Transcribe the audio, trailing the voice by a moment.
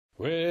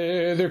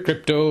Whether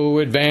crypto,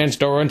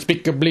 advanced, or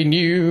unspeakably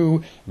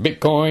new,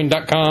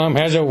 Bitcoin.com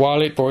has a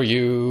wallet for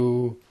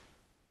you.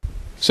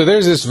 So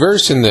there's this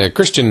verse in the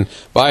Christian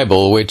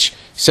Bible which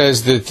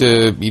says that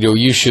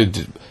you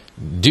should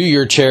do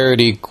your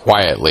charity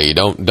quietly.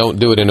 Don't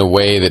do it in a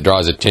way that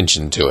draws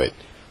attention to it.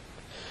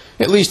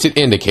 At least it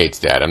indicates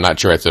that. I'm not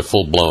sure it's a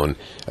full-blown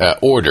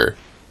order.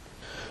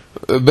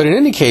 But in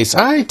any case,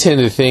 I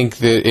tend to think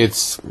that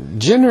it's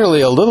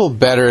generally a little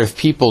better if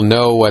people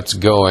know what's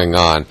going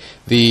on.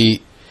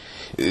 The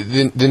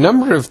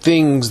number of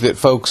things that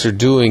folks are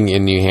doing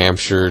in New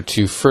Hampshire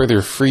to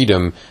further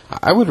freedom,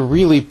 I would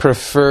really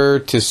prefer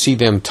to see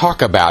them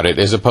talk about it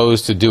as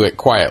opposed to do it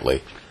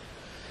quietly.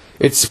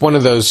 It's one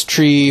of those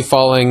tree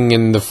falling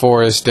in the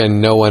forest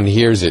and no one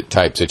hears it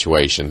type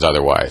situations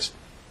otherwise.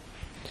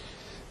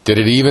 Did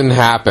it even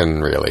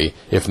happen, really,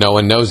 if no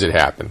one knows it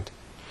happened?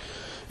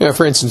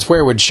 For instance,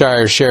 where would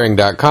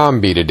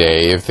ShireSharing.com be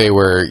today if they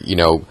were,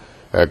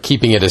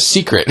 keeping it a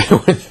secret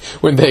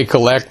when they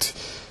collect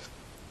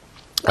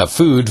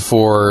food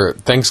for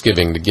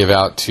Thanksgiving to give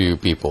out to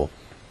people?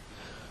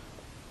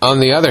 On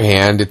the other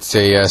hand, it's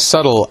a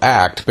subtle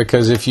act,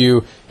 because if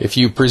you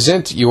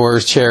present your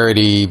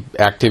charity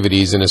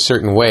activities in a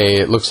certain way,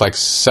 it looks like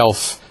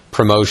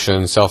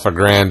self-promotion,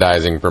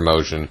 self-aggrandizing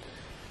promotion.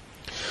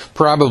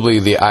 Probably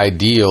the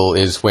ideal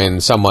is when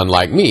someone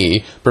like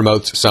me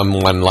promotes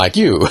someone like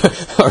you.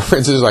 Or for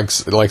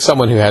instance, like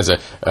someone who has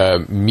a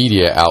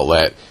media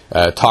outlet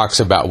talks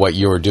about what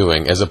you're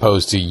doing, as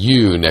opposed to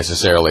you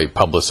necessarily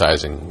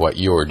publicizing what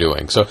you're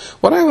doing. So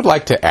what I would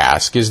like to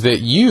ask is that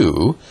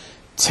you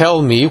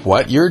tell me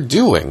what you're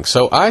doing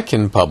so I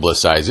can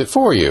publicize it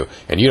for you,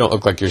 and you don't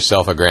look like you're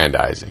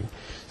self-aggrandizing.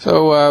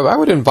 So I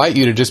would invite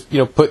you to just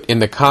put in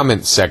the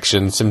comments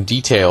section some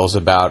details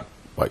about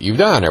what you've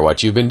done or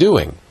what you've been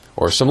doing,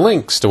 or some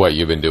links to what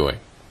you've been doing.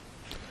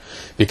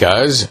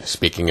 Because,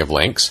 speaking of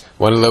links,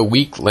 one of the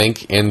weak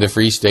links in the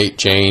Free State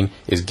chain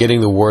is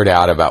getting the word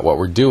out about what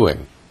we're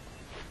doing.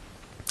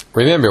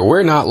 Remember,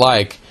 we're not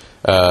like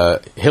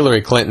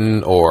Hillary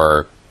Clinton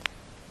or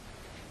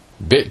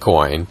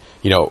Bitcoin,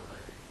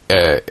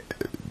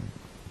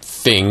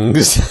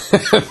 things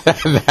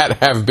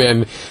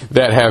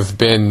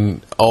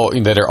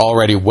that are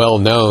already well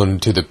known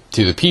to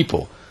the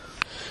people.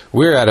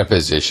 We're at a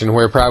position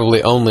where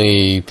probably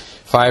only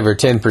 5 or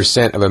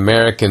 10% of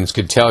Americans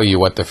could tell you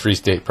what the Free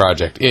State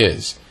Project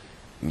is,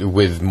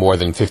 with more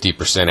than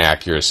 50%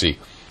 accuracy.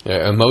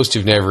 Most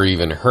have never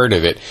even heard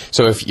of it.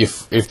 So if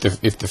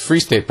the Free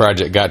State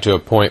Project got to a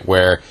point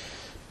where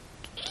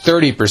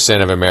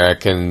 30% of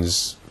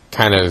Americans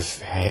kind of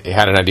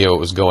had an idea what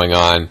was going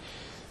on,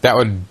 that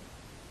would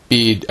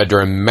be a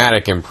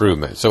dramatic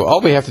improvement. So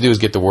all we have to do is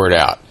get the word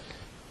out.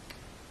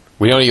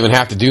 We don't even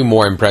have to do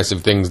more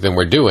impressive things than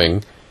we're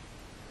doing.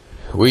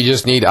 We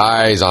just need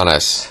eyes on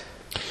us.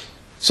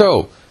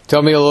 So,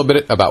 tell me a little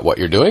bit about what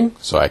you're doing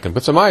so I can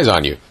put some eyes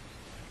on you.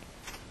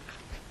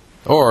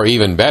 Or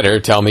even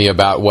better, tell me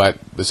about what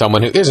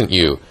someone who isn't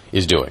you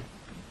is doing.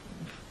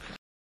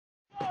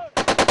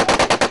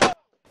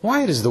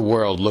 Why does the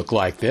world look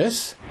like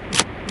this?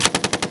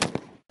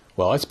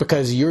 Well, it's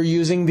because you're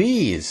using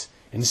these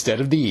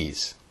instead of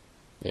these.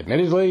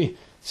 Admittedly,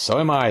 so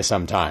am I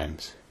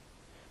sometimes.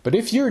 But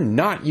if you're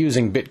not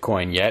using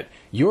Bitcoin yet,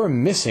 you're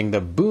missing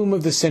the boom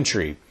of the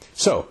century.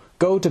 So,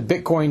 go to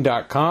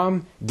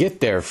Bitcoin.com, get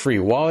their free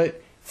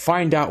wallet,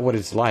 find out what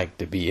it's like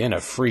to be in a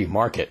free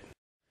market.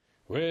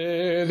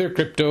 Whether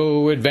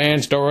crypto,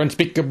 advanced, or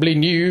unspeakably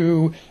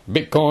new,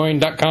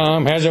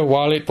 Bitcoin.com has a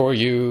wallet for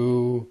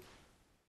you.